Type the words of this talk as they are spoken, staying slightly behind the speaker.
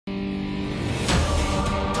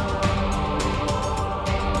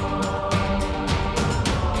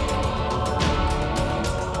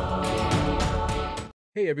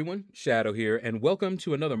Hey everyone, Shaedow here, and welcome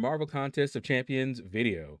to another Marvel Contest of Champions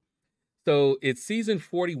video. So it's season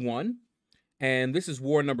 41, and this is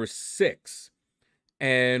war number 6.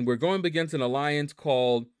 And we're going against an alliance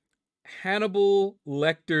called Hannibal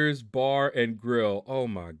Lecter's Bar and Grill. Oh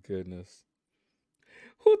my goodness.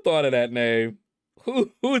 Who thought of that name?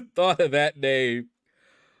 Who thought of that name?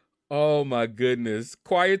 Oh my goodness.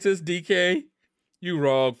 Quietus DK, you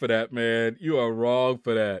wrong for that, man. You are wrong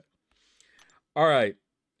for that. All right.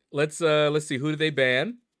 Let's see, who do they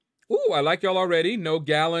ban? Ooh, I like y'all already. No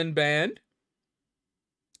Gallon banned.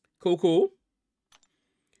 Cool.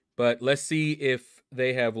 But let's see if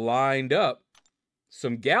they have lined up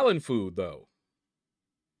some Gallon food, though.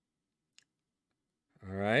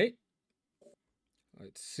 All right.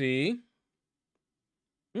 Let's see.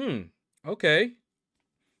 Okay.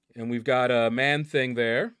 And we've got a Man Thing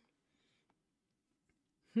there.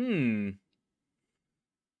 Mangog,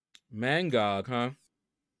 huh?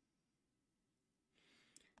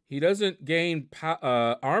 He doesn't gain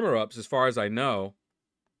armor ups as far as I know.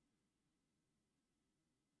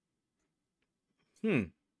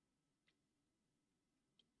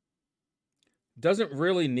 Doesn't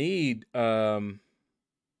really need, I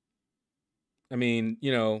mean,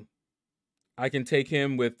 you know, I can take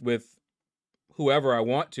him with whoever I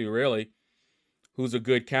want to, really, who's a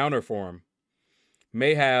good counter for him.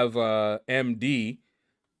 May have MD,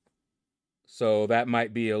 so that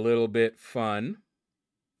might be a little bit fun.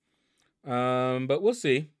 But we'll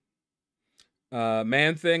see.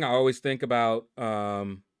 Man Thing, I always think about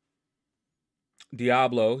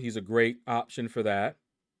Diablo. He's a great option for that.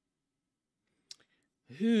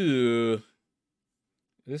 This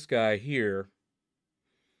guy here.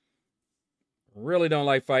 Really don't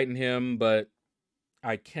like fighting him, but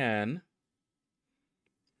I can.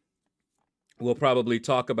 We'll probably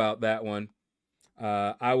talk about that one.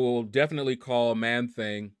 I will definitely call Man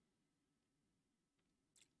Thing.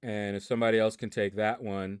 And if somebody else can take that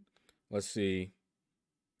one, let's see.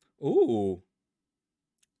 Ooh,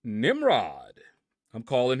 Nimrod. I'm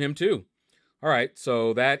calling him too. All right,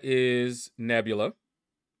 so that is Nebula.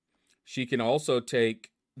 She can also take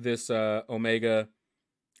this Omega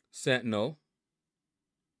Sentinel.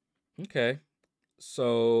 Okay,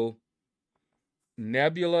 so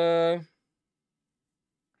Nebula,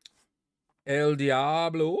 El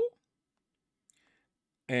Diablo,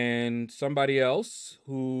 and somebody else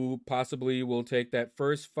who possibly will take that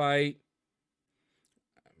first fight.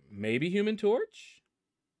 Maybe Human Torch?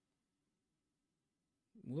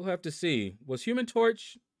 We'll have to see. Was Human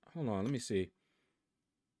Torch... Hold on, let me see.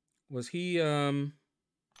 Was he... Okay,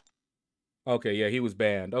 yeah, he was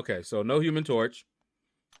banned. Okay, so no Human Torch.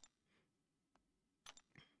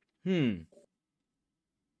 Maybe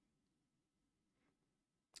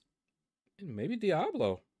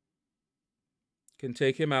Diablo can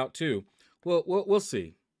take him out too. Well, we'll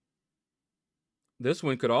see. This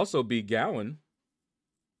one could also be Gowan.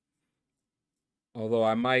 Although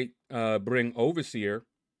I might bring Overseer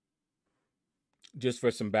just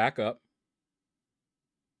for some backup.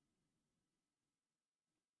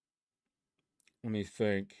 Let me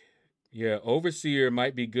think. Yeah, Overseer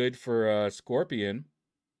might be good for Scorpion.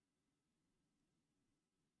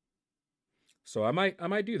 So I might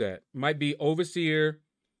do that. Might be Overseer,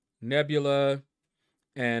 Nebula,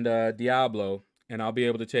 and Diablo, and I'll be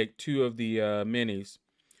able to take 2 of the minis,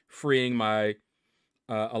 freeing my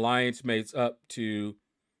alliance mates up to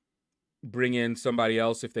bring in somebody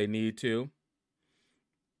else if they need to.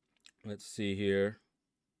 Let's see here.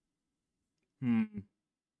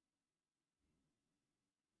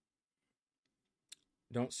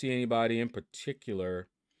 Don't see anybody in particular,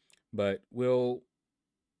 but we'll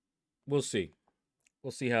see.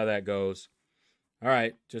 We'll see how that goes. All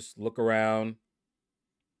right, just look around,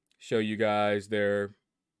 show you guys their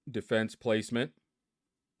defense placement.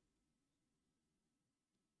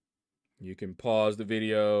 You can pause the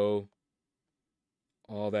video,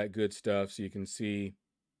 all that good stuff, so you can see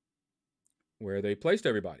where they placed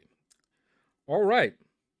everybody. All right.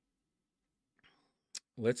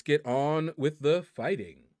 Let's get on with the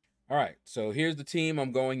fighting. All right, so here's the team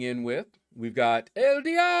I'm going in with. We've got El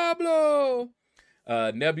Diablo,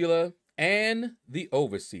 Nebula, and the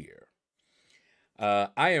Overseer. I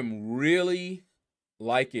am really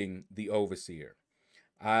liking the Overseer.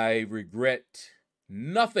 I regret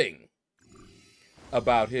nothing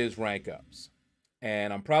about his rank ups.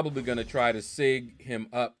 And I'm probably going to try to sig him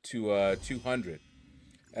up to 200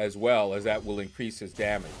 as well, as that will increase his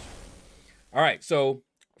damage. All right, so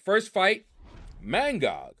first fight,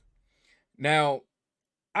 Mangog. Now,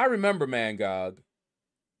 I remember Mangog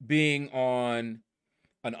being on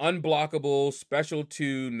an unblockable special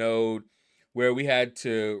 2 node where we had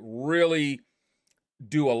to really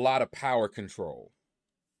do a lot of power control.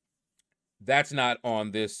 That's not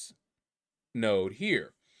on this node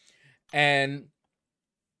here. And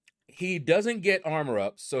he doesn't get armor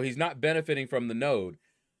ups, so he's not benefiting from the node,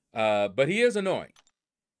 but he is annoying.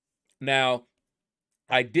 Now,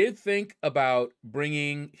 I did think about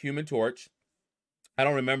bringing Human Torch. I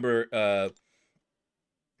don't remember.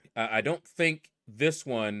 I don't think this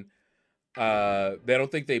one, they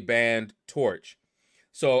don't think they banned Torch.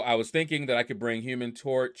 So I was thinking that I could bring Human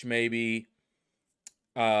Torch maybe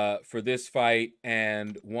for this fight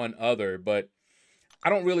and one other, but I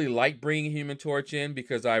don't really like bringing Human Torch in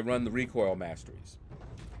because I run the recoil masteries,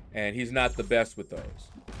 and he's not the best with those.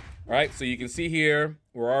 All right, so you can see here,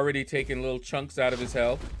 we're already taking little chunks out of his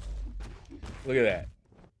health. Look at that.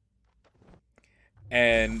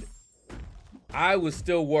 And I was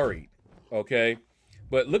still worried, okay?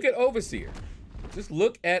 But look at Overseer. Just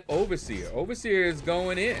look at Overseer. Overseer is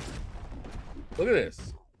going in. Look at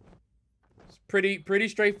this. It's pretty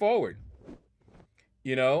straightforward.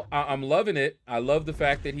 You know, I'm loving it. I love the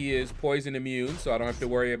fact that he is poison immune, so I don't have to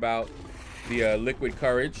worry about the liquid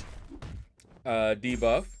courage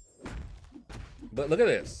debuff. But look at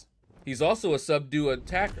this. He's also a subdue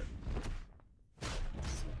attacker.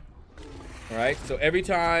 All right, so every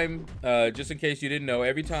time, just in case you didn't know,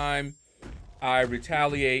 every time I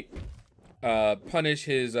retaliate, punish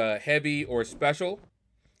his heavy or special,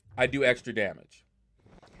 I do extra damage.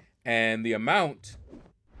 And the amount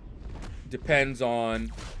depends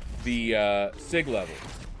on the sig level.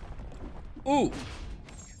 Ooh,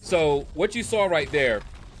 so what you saw right there,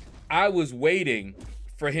 I was waiting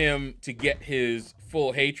for him to get his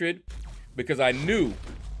full hatred because I knew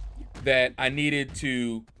that I needed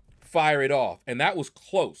to fire it off, and that was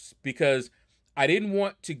close because I didn't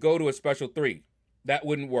want to go to a special 3. That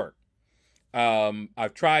wouldn't work.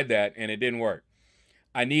 I've tried that and it didn't work.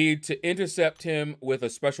 I need to intercept him with a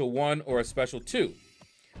special 1 or a special 2.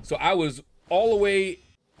 So I was all the way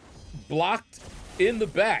blocked in the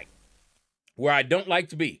back where I don't like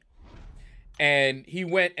to be. And he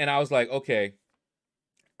went, and I was like, okay,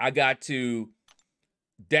 I got to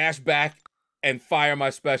dash back and fire my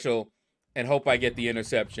special and hope I get the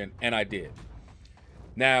interception, and I did.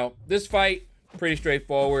 Now, this fight, pretty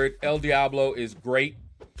straightforward. El Diablo is great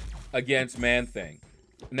against Man-Thing.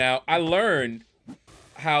 Now, I learned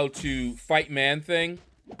how to fight Man-Thing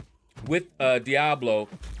with Diablo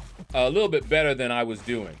a little bit better than I was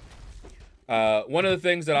doing. One of the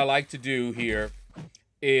things that I like to do here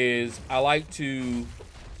is I like to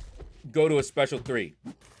go to a special 3.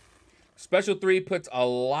 Special 3 puts a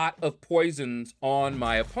lot of poisons on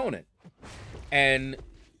my opponent. And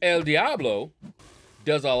El Diablo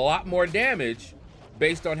does a lot more damage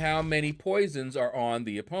based on how many poisons are on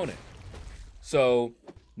the opponent. So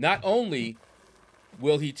not only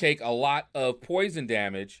will he take a lot of poison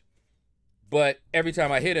damage, but every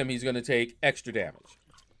time I hit him, he's going to take extra damage.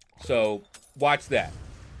 So watch that.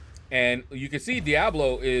 And you can see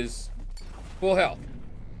Diablo is full health.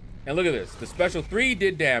 And look at this. The special 3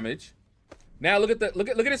 did damage. Now look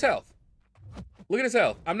at his health. Look at his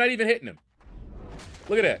health. I'm not even hitting him.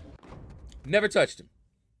 Look at that. Never touched him.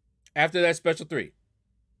 After that special 3.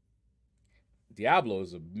 Diablo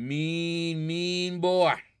is a mean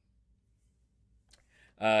boy.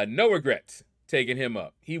 No regrets taking him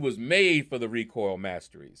up. He was made for the recoil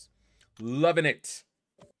masteries. Loving it.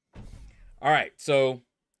 All right, so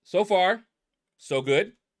far, so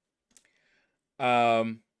good. Let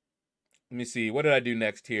me see. What did I do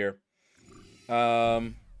next here?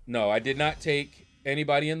 No, I did not take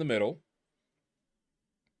anybody in the middle.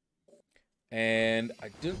 And I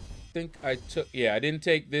didn't think I took, yeah, I didn't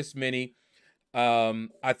take this many.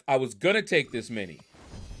 I was gonna take this many,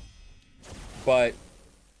 but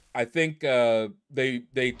I think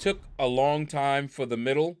they took a long time for the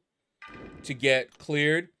middle to get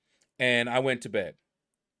cleared, and I went to bed.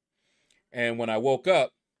 And when I woke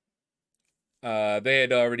up, they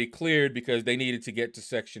had already cleared because they needed to get to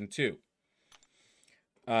section 2.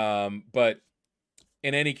 But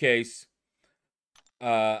in any case,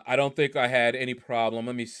 I don't think I had any problem.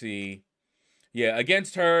 Let me see. Yeah,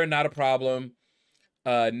 against her, not a problem.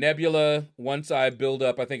 Nebula, once I build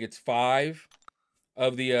up, I think it's 5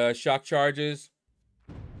 of the shock charges.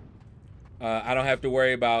 I don't have to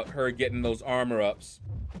worry about her getting those armor ups.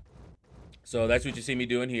 So that's what you see me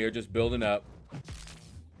doing here, just building up.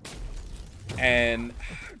 And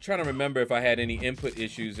I'm trying to remember if I had any input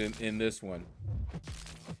issues in this one.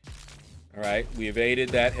 All right, we evaded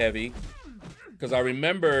that heavy. Because I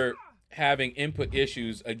remember having input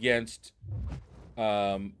issues against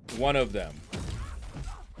one of them.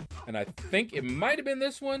 And I think it might have been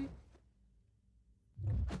this one.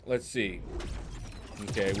 let's see.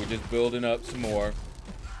 Okay, we're just building up some more.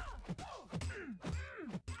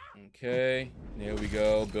 Okay, there we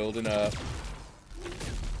go, building up.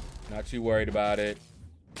 Not too worried about it.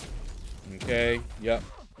 Okay, yep,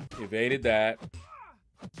 evaded that.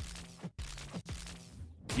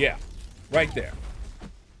 Yeah, right there.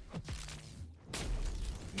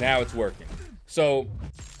 Now it's working. So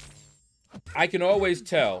I can always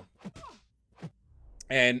tell,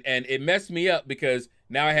 and it messed me up because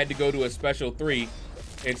now I had to go to a special 3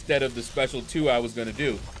 instead of the special 2 I was gonna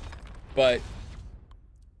do. But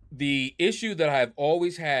the issue that I've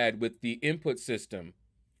always had with the input system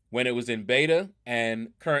when it was in beta and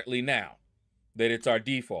currently now that it's our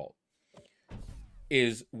default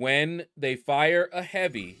is when they fire a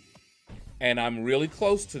heavy and I'm really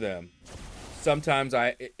close to them, sometimes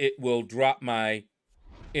it will drop my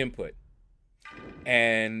input.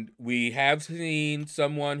 And we have seen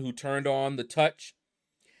someone who turned on the touch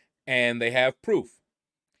and they have proof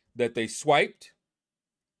that they swiped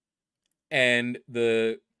and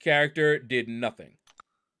the character did nothing.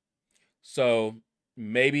 So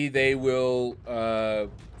maybe they will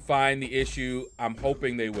find the issue. I'm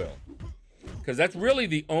hoping they will, because that's really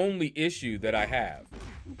the only issue that I have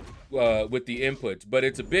with the inputs. But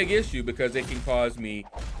it's a big issue because it can cause me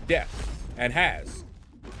death, and has.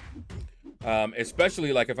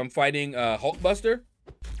 Especially like if I'm fighting Hulkbuster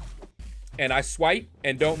and I swipe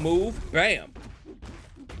and don't move, bam,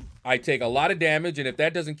 I take a lot of damage, and if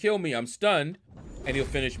that doesn't kill me, I'm stunned and he'll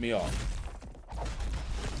finish me off.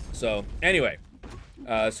 So anyway,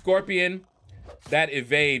 Scorpion, that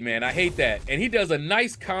evade, man, I hate that. And he does a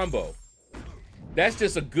nice combo. That's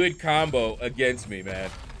just a good combo against me,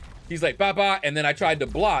 man. He's like, ba-ba, and then I tried to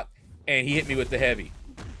block and he hit me with the heavy.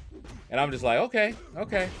 And I'm just like, okay,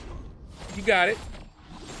 you got it.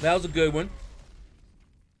 That was a good one.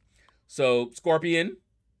 So Scorpion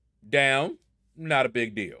down, not a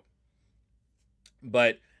big deal.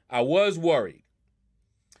 But I was worried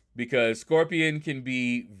because Scorpion can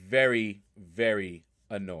be very, very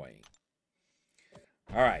annoying.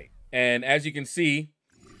 All right, and as you can see,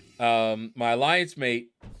 my alliance mate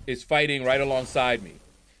is fighting right alongside me.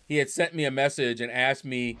 He had sent me a message and asked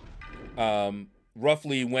me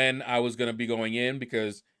roughly when I was going to be going in,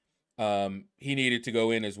 because he needed to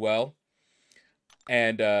go in as well.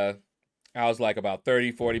 And I was like about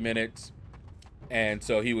 30, 40 minutes. And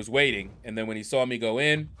so he was waiting. And then when he saw me go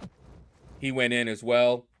in, he went in as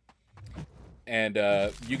well. And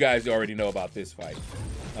you guys already know about this fight.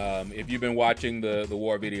 If you've been watching the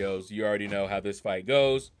war videos, you already know how this fight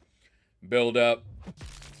goes. Build up,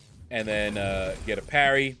 and then get a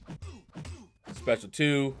parry, special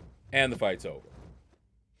 2, and the fight's over.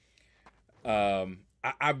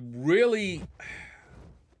 I really,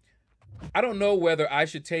 I don't know whether I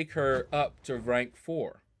should take her up to rank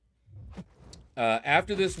 4.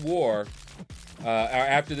 After this war,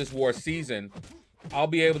 after this war season, I'll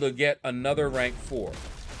be able to get another rank 4.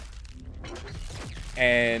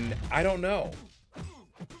 And I don't know.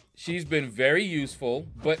 She's been very useful,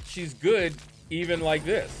 but she's good even like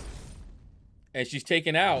this. And she's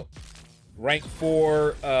taken out rank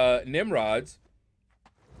 4 Nimrods.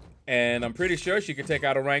 And I'm pretty sure she could take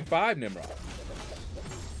out a rank 5 Nimrod.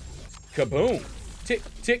 Kaboom. Tick,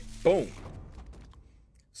 tick, boom.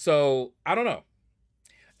 So, I don't know.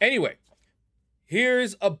 Anyway,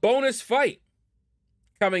 here's a bonus fight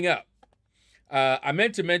coming up. I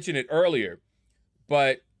meant to mention it earlier,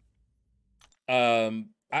 but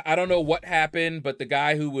I don't know what happened, but the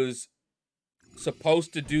guy who was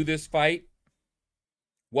supposed to do this fight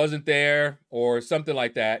wasn't there or something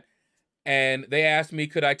like that. And they asked me,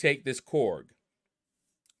 could I take this Korg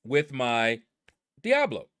with my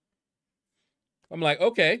Diablo? I'm like,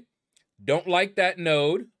 okay, don't like that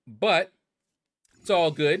node, but it's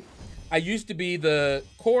all good. I used to be the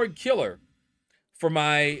Korg killer for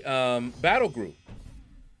my battle group.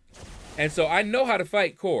 And so I know how to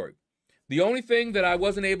fight Korg. The only thing that I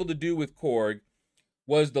wasn't able to do with Korg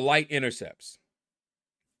was the light intercepts.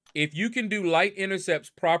 If you can do light intercepts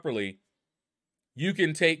properly, you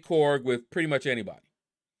can take Korg with pretty much anybody.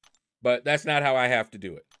 But that's not how I have to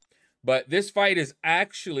do it. But this fight is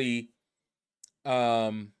actually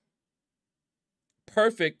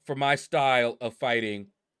perfect for my style of fighting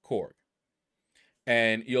Korg.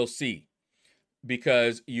 And you'll see.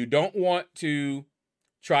 Because you don't want to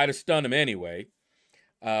try to stun him anyway.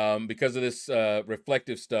 Because of this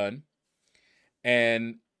reflective stun.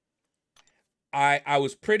 And I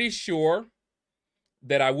was pretty sure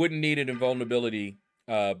that I wouldn't need an invulnerability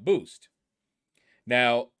boost.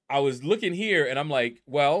 Now, I was looking here and I'm like,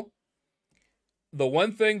 well, the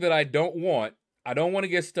one thing that I don't want to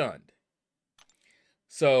get stunned.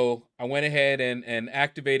 So I went ahead and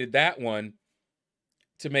activated that one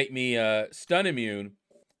to make me stun immune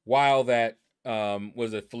while that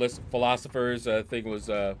was a philosopher's thing was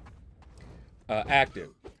active.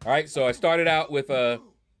 All right, so I started out with a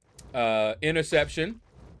interception.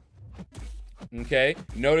 Okay,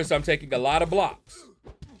 notice I'm taking a lot of blocks.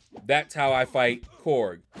 That's how I fight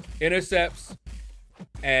Korg. Intercepts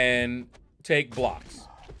and take blocks.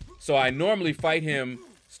 So I normally fight him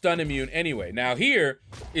stun immune anyway. Now here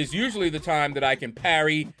is usually the time that I can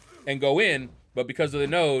parry and go in, but because of the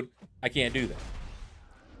node, I can't do that.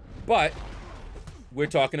 But we're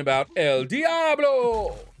talking about El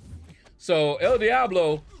Diablo. So El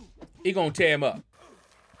Diablo, he gonna tear him up.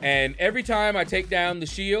 And every time I take down the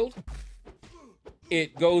shield,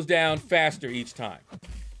 it goes down faster each time.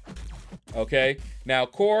 Okay? Now,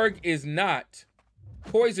 Korg is not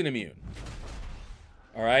poison immune.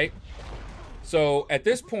 All right? So at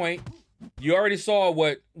this point, you already saw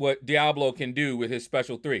what Diablo can do with his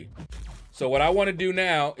special 3. So what I want to do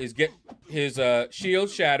now is get his shield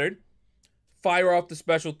shattered, fire off the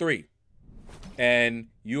special 3. And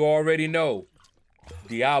you already know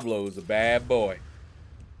Diablo is a bad boy.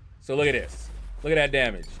 So look at this. Look at that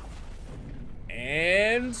damage.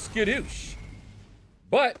 And skadoosh.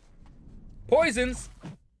 But poisons.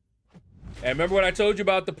 And remember what I told you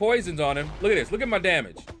about the poisons on him? Look at this. Look at my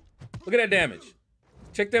damage. Look at that damage.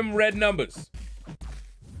 Check them red numbers.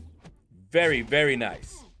 Very, very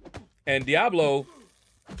nice. And Diablo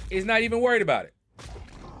is not even worried about it.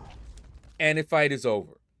 And the fight is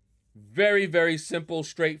over. Very, very simple,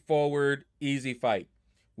 straightforward, easy fight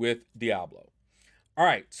with Diablo. All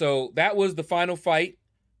right, so that was the final fight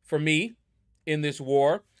for me in this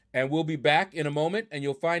war. And we'll be back in a moment, and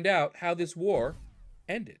you'll find out how this war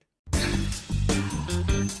ended.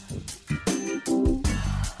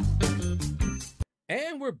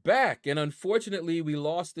 And we're back, and unfortunately, we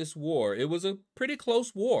lost this war. It was a pretty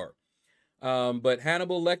close war, but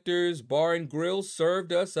Hannibal Lecter's Bar and Grill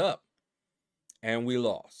served us up, and we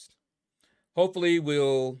lost. Hopefully,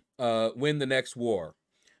 we'll win the next war,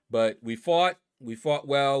 but we fought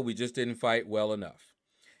well, we just didn't fight well enough.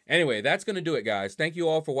 Anyway, that's going to do it, guys. Thank you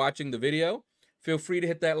all for watching the video. Feel free to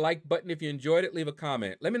hit that like button if you enjoyed it. Leave a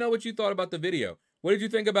comment. Let me know what you thought about the video. What did you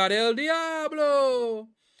think about El Diablo?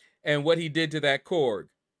 And what he did to that Korg.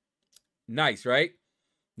 Nice, right?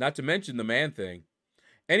 Not to mention the man thing.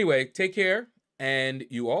 Anyway, take care, and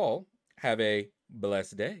you all have a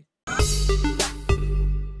blessed day.